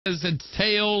and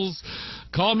tails,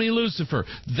 call me Lucifer.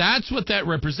 That's what that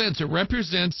represents. It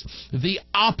represents the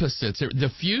opposites,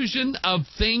 the fusion of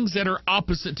things that are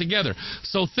opposite together.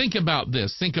 So think about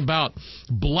this. Think about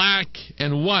black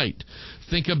and white.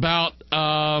 Think about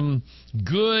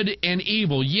good and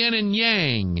evil, yin and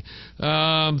yang.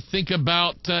 Think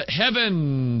about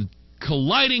heaven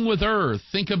colliding with earth.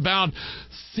 Think about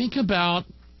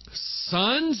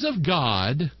sons of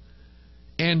God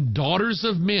and daughters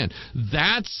of men.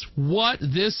 That's what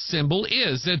this symbol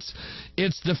is.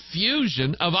 It's the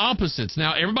fusion of opposites.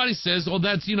 Now, everybody says, well,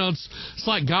 that's, it's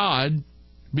like God,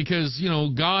 because,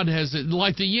 God has,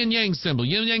 like the yin-yang symbol.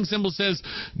 Yin-yang symbol says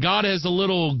God has a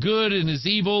little good in his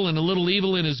evil and a little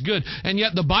evil in his good. And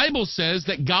yet the Bible says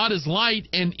that God is light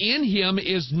and in him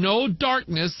is no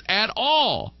darkness at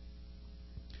all.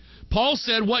 Paul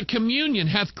said, what communion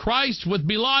hath Christ with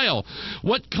Belial?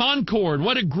 What concord,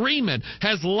 what agreement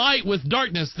has light with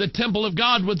darkness, the temple of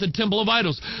God with the temple of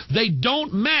idols? They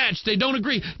don't match. They don't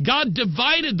agree. God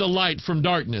divided the light from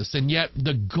darkness, and yet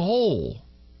the goal,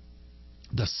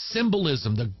 the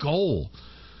symbolism, the goal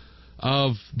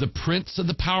of the prince of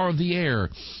the power of the air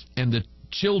and the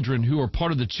children who are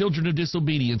part of the children of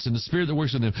disobedience and the spirit that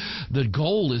works in them, the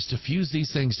goal is to fuse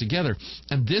these things together.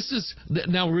 And this is,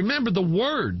 now remember the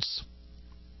words.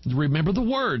 Remember the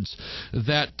words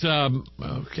that,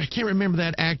 I can't remember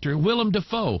that actor, Willem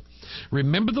Dafoe.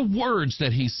 Remember the words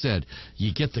that he said.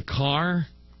 You get the car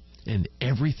and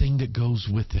everything that goes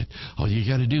with it. All you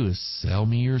got to do is sell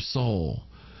me your soul.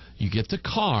 You get the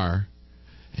car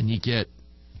and you get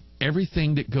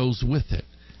everything that goes with it.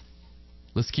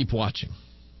 Let's keep watching.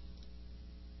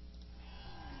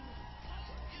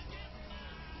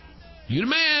 You the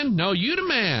man? No, you the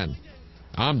man.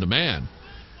 I'm the man.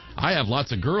 I have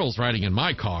lots of girls riding in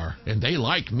my car, and they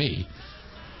like me.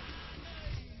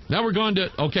 Now we're going to,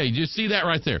 okay, you see that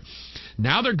right there.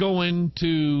 Now they're going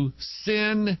to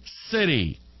Sin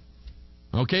City.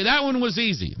 Okay, that one was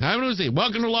easy. That one was easy.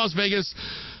 Welcome to Las Vegas.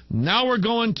 Now we're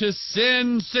going to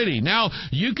Sin City. Now,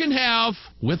 you can have,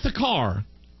 with the car,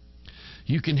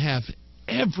 you can have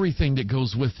everything that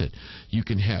goes with it. You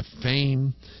can have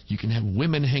fame. You can have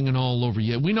women hanging all over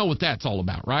you. We know what that's all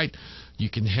about, right? You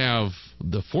can have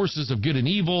the forces of good and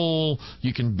evil.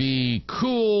 You can be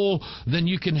cool. Then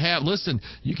you can have, listen,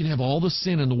 you can have all the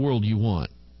sin in the world you want.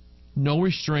 No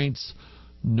restraints,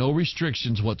 no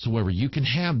restrictions whatsoever. You can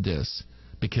have this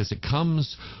because it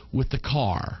comes with the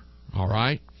car, all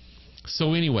right?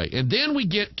 So anyway, and then we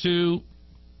get to,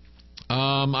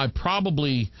 I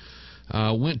probably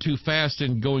went too fast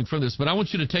in going from this, but I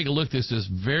want you to take a look at this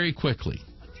very quickly.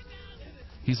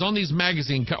 He's on these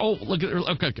magazine. Oh, look at,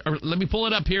 okay, let me pull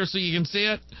it up here so you can see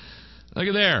it. Look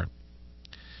at there.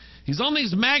 He's on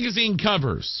these magazine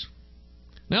covers.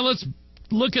 Now let's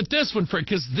look at this one,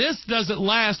 because this doesn't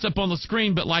last up on the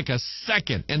screen but like a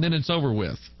second, and then it's over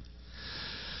with.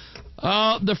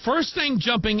 The first thing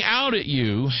jumping out at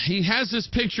you, he has this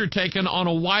picture taken on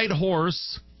a white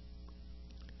horse,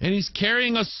 and he's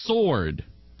carrying a sword.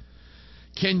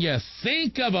 Can you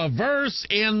think of a verse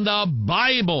in the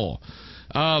Bible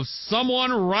of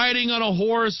someone riding on a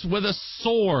horse with a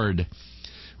sword?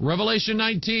 Revelation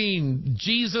 19,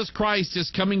 Jesus Christ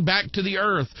is coming back to the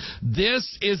earth.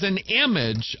 This is an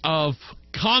image of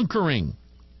conquering.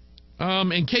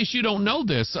 In case you don't know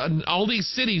this, all these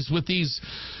cities with these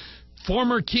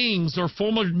former kings or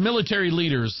former military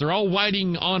leaders, they're all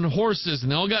riding on horses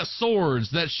and they all got swords.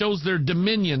 That shows their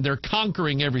dominion. They're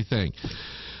conquering everything.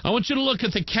 I want you to look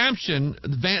at the caption,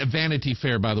 Vanity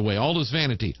Fair, by the way, all this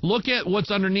vanity. Look at what's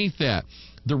underneath that.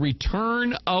 The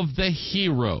return of the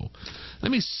hero.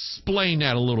 Let me explain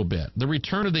that a little bit. The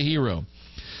return of the hero.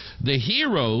 The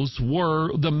heroes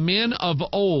were the men of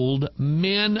old,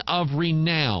 men of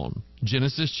renown.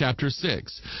 Genesis chapter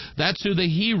 6. That's who the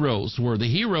heroes were.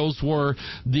 The heroes were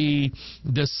the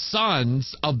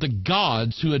sons of the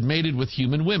gods who had mated with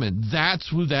human women. That's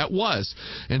who that was.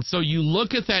 And so you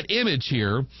look at that image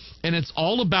here, and it's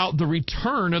all about the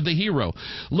return of the hero.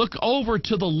 Look over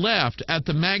to the left at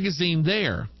the magazine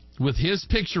there with his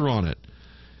picture on it.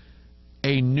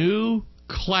 A new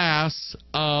class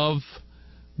of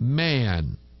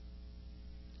man.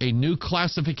 A new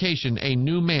classification, a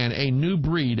new man, a new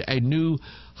breed, a new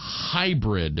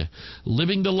hybrid,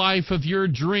 living the life of your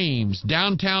dreams.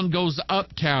 Downtown goes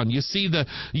uptown. You see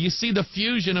the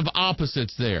fusion of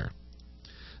opposites there.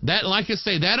 That, like I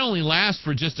say, that only lasts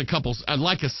for just a couple,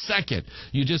 like a second.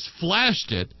 You just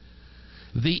flashed it.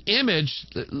 The image,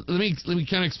 let me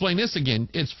kind of explain this again.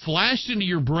 It's flashed into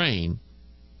your brain,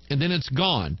 and then it's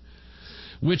gone,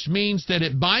 which means that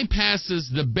it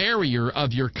bypasses the barrier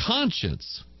of your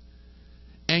conscience.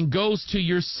 and goes to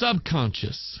your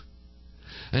subconscious.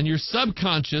 And your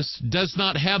subconscious does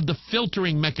not have the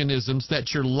filtering mechanisms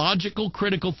that your logical,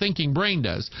 critical thinking brain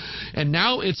does. And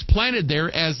now it's planted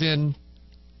there as an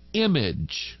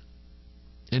image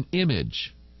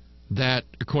that,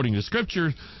 according to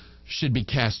Scripture, should be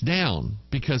cast down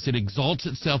because it exalts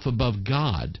itself above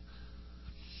God.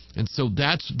 And so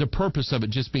that's the purpose of it,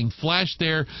 just being flashed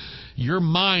there. Your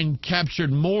mind captured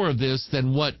more of this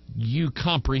than what you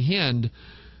comprehend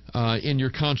in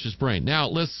your conscious brain. Now,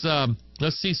 let's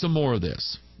see some more of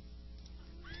this.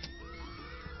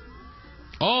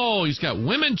 Oh, he's got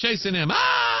women chasing him.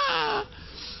 Ah!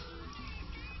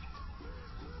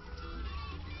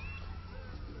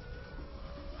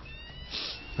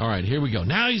 All right, here we go.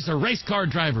 Now he's a race car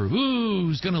driver. Ooh,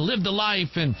 he's going to live the life.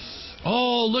 And,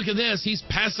 oh, look at this. He's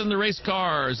passing the race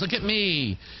cars. Look at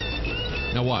me.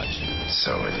 Now watch.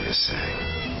 So what do you say?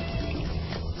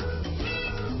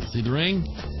 See the ring?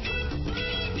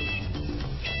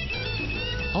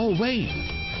 Oh, wait.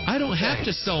 I don't have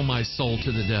to sell my soul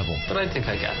to the devil. But I think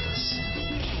I got this.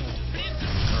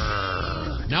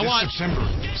 Now watch. This September,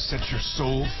 set your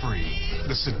soul free.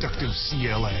 The seductive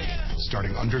CLA,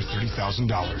 starting under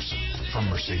 $30,000 from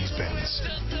Mercedes-Benz.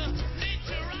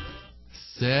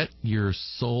 Set your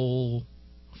soul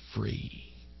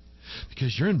free.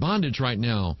 Because you're in bondage right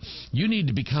now. You need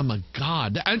to become a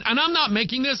god. And I'm not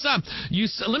making this up.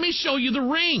 Let me show you the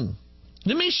ring.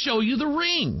 Let me show you the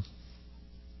ring.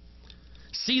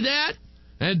 See that?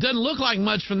 And it doesn't look like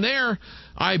much from there.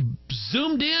 I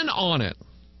zoomed in on it.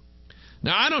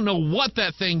 Now, I don't know what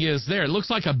that thing is there. It looks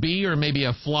like a bee or maybe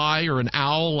a fly or an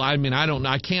owl. I mean, I don't know.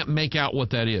 I can't make out what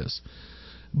that is.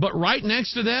 But right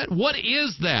next to that, what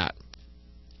is that?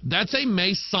 That's a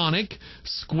Masonic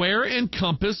square and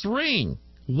compass ring.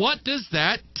 What does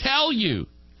that tell you?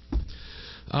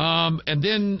 And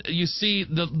then you see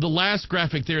the last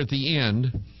graphic there at the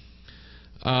end.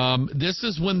 This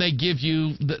is when they give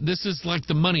you, this is like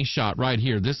the money shot right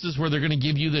here. This is where they're going to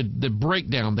give you the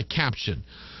breakdown, the caption.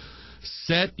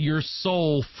 Set your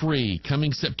soul free,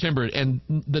 coming September. And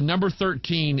the number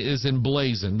 13 is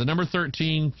emblazoned. The number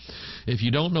 13, if you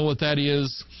don't know what that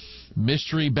is,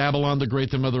 Mystery, Babylon the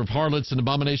Great, the mother of harlots and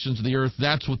abominations of the earth,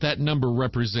 that's what that number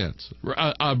represents.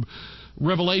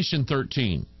 Revelation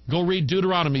 13. Go read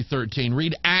Deuteronomy 13.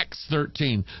 Read Acts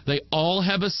 13. They all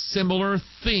have a similar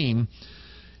theme.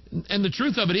 And the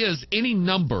truth of it is, any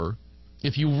number,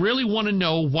 if you really want to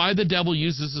know why the devil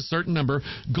uses a certain number,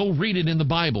 go read it in the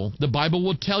Bible. The Bible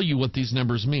will tell you what these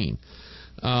numbers mean.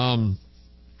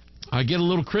 I get a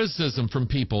little criticism from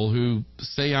people who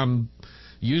say I'm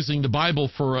using the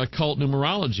Bible for occult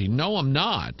numerology. No, I'm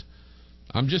not.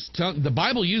 I'm just telling. The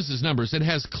Bible uses numbers. It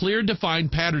has clear,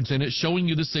 defined patterns in it showing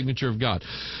you the signature of God.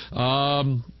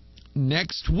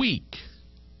 Next week,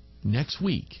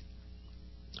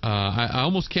 I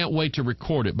almost can't wait to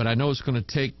record it, but I know it's going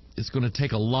to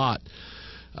take a lot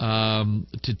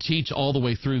to teach all the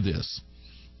way through this.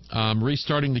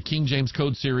 Restarting the King James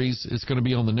Code series. It's going to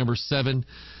be on the number 7.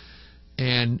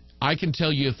 And I can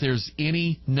tell you if there's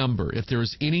any number, if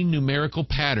there's any numerical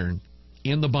pattern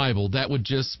in the Bible, it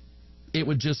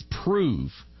would just prove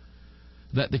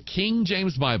that the King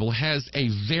James Bible has a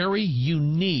very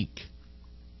unique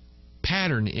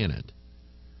pattern in it.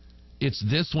 It's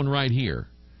this one right here.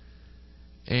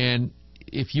 And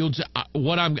if you'll,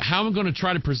 how I'm going to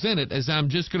try to present it is I'm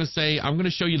just going to say, I'm going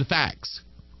to show you the facts.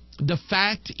 The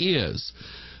fact is,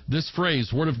 this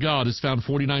phrase, Word of God, is found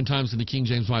 49 times in the King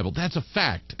James Bible. That's a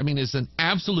fact. I mean, it's an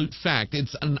absolute fact.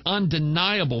 It's an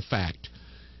undeniable fact.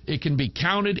 It can be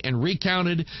counted and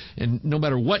recounted, and no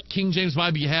matter what King James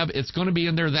Bible you have, it's going to be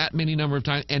in there that many number of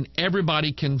times, and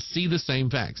everybody can see the same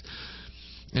facts.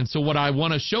 And so what I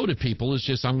want to show to people is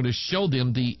just I'm going to show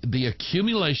them the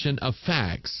accumulation of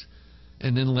facts,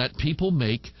 and then let people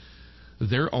make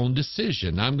their own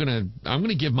decision. I'm going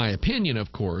to give my opinion,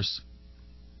 of course,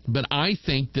 but I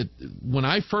think that when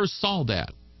I first saw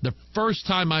that, the first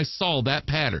time I saw that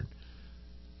pattern,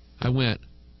 I went,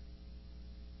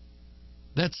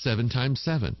 that's 7 times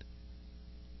 7.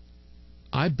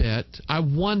 I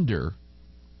wonder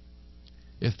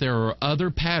if there are other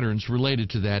patterns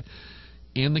related to that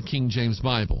in the King James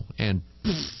Bible. And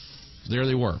there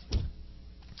they were.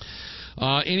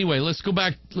 Anyway, let's go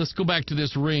back to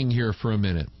this ring here for a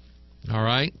minute. All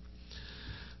right?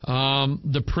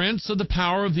 The prince of the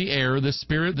power of the air, the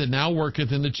spirit that now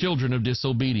worketh in the children of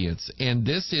disobedience. And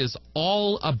this is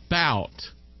all about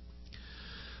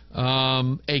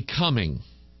a coming.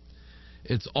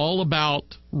 It's all about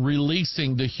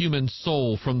releasing the human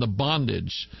soul from the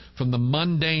bondage, from the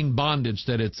mundane bondage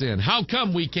that it's in. How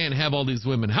come we can't have all these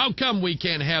women? How come we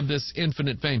can't have this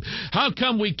infinite fame? How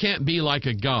come we can't be like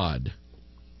a god?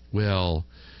 Well,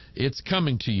 it's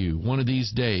coming to you one of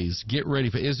these days. Get ready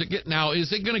for it. Is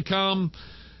it going to come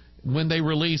when they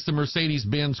release the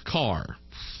Mercedes-Benz car?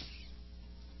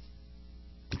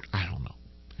 I don't know.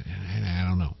 I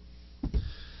don't know.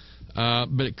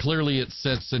 But clearly it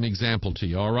sets an example to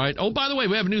you, all right? Oh, by the way,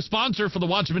 we have a new sponsor for the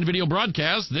Watchman video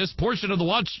broadcast. This portion of the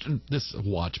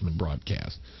Watchman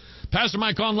broadcast, Pastor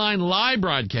Mike Online live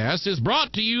broadcast, is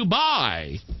brought to you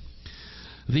by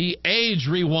the Age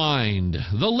Rewind,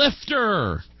 the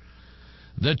Lifter,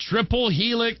 the triple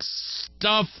helix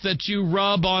stuff that you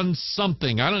rub on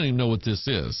something. I don't even know what this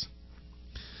is.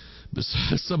 But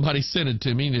somebody sent it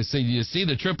to me and they say, "Do you see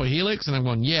the triple helix?" And I'm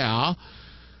going, "Yeah."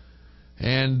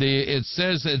 And it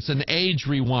says it's an age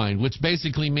rewind, which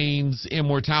basically means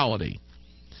immortality.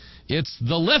 It's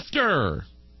the lifter.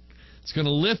 It's going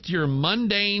to lift your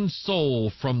mundane soul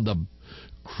from the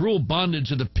cruel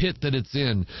bondage of the pit that it's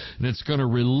in, and it's going to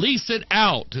release it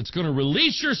out. It's going to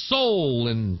release your soul.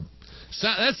 And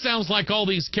that sounds like all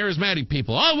these charismatic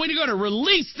people. Oh, we're going to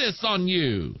release this on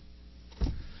you.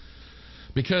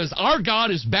 Because our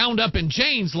God is bound up in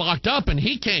chains, locked up, and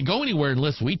he can't go anywhere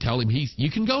unless we tell him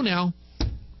you can go now.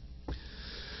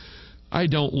 I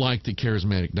don't like the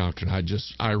charismatic doctrine. I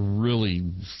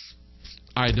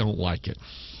don't like it.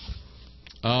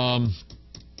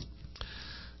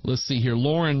 Let's see here.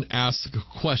 Lauren asked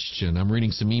a question. I'm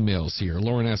reading some emails here.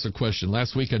 Lauren asked a question.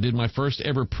 Last week I did my first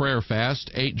ever prayer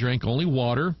fast. Drank only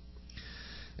water,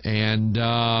 and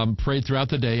prayed throughout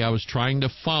the day. I was trying to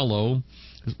follow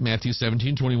Matthew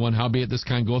 17:21. Howbeit this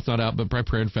kind goeth not out but by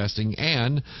prayer and fasting,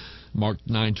 and Mark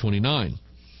 9:29.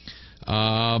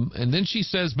 And then she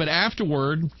says, but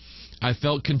afterward, I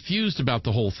felt confused about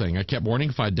the whole thing. I kept wondering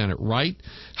if I'd done it right.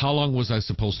 How long was I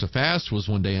supposed to fast? Was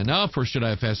one day enough? Or should I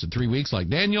have fasted 3 weeks like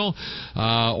Daniel?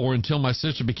 Or until my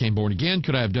sister became born again?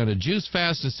 Could I have done a juice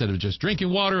fast instead of just drinking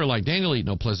water? Or like Daniel, eat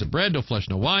no pleasant bread, no flesh,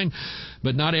 no wine?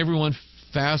 But not everyone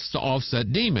fasts to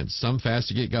offset demons. Some fast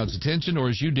to get God's attention, or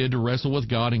as you did, to wrestle with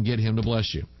God and get him to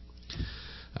bless you.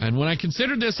 And when I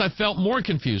considered this, I felt more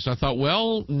confused. I thought,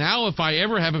 well, now if I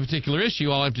ever have a particular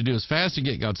issue, all I have to do is fast to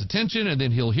get God's attention, and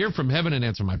then he'll hear from heaven and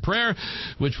answer my prayer,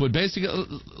 which would basically,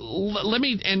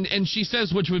 and she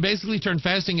says, which would basically turn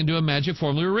fasting into a magic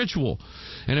formula or ritual.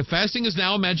 And if fasting is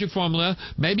now a magic formula,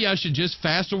 maybe I should just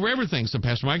fast over everything. So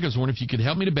Pastor Mike, I was wondering if you could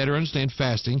help me to better understand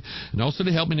fasting, and also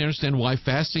to help me to understand why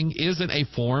fasting isn't a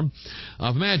form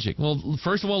of magic. Well,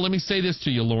 first of all, let me say this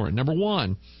to you, Lauren. Number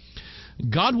one,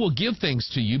 God will give things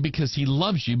to you because he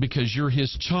loves you, because you're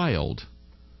his child,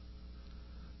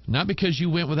 not because you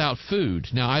went without food.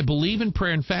 Now, I believe in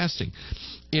prayer and fasting.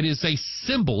 It is a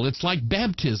symbol. It's like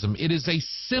baptism. It is a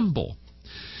symbol.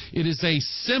 It is a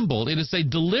symbol. It is a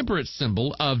deliberate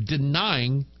symbol of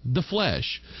denying the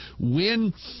flesh.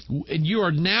 When you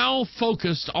are now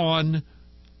focused on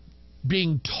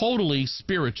being totally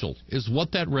spiritual is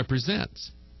what that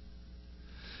represents.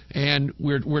 And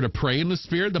we're to pray in the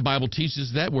Spirit. The Bible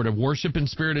teaches that. We're to worship in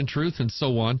spirit and truth, and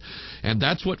so on. And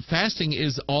that's what fasting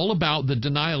is all about, the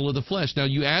denial of the flesh. Now,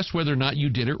 you asked whether or not you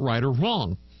did it right or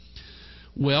wrong.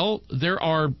 Well, there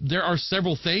are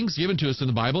several things given to us in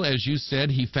the Bible. As you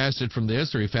said, he fasted from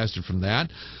this or he fasted from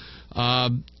that.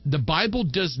 The Bible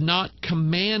does not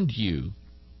command you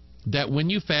that when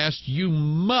you fast, you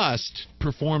must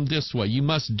perform this way. You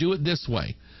must do it this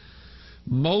way.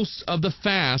 Most of the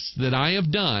fasts that I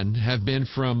have done have been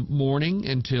from morning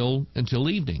until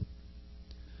evening.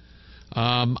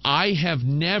 I have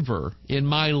never in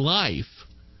my life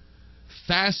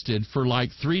fasted for like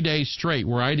 3 days straight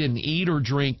where I didn't eat or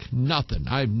drink nothing.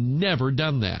 I've never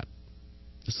done that.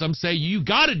 Some say, you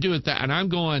got to do it that. And I'm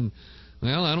going,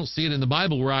 well, I don't see it in the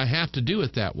Bible where I have to do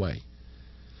it that way.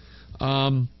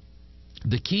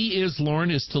 The key is, Lauren,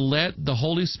 is to let the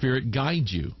Holy Spirit guide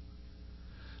you.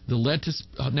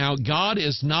 Now, God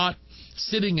is not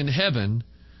sitting in heaven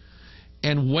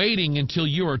and waiting until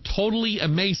you are totally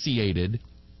emaciated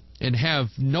and have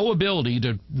no ability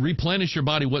to replenish your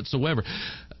body whatsoever.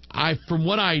 From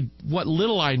what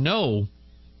little I know,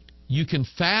 you can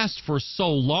fast for so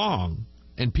long,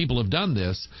 and people have done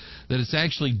this, that it's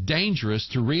actually dangerous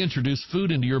to reintroduce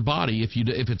food into your body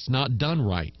if it's not done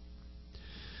right.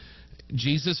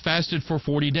 Jesus fasted for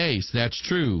 40 days. That's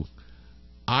true.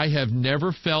 I have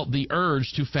never felt the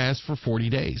urge to fast for 40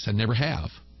 days. I never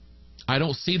have. I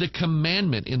don't see the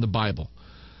commandment in the Bible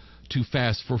to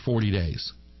fast for 40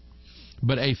 days.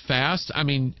 But a fast, I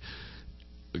mean,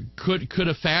 could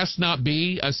a fast not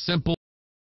be a simple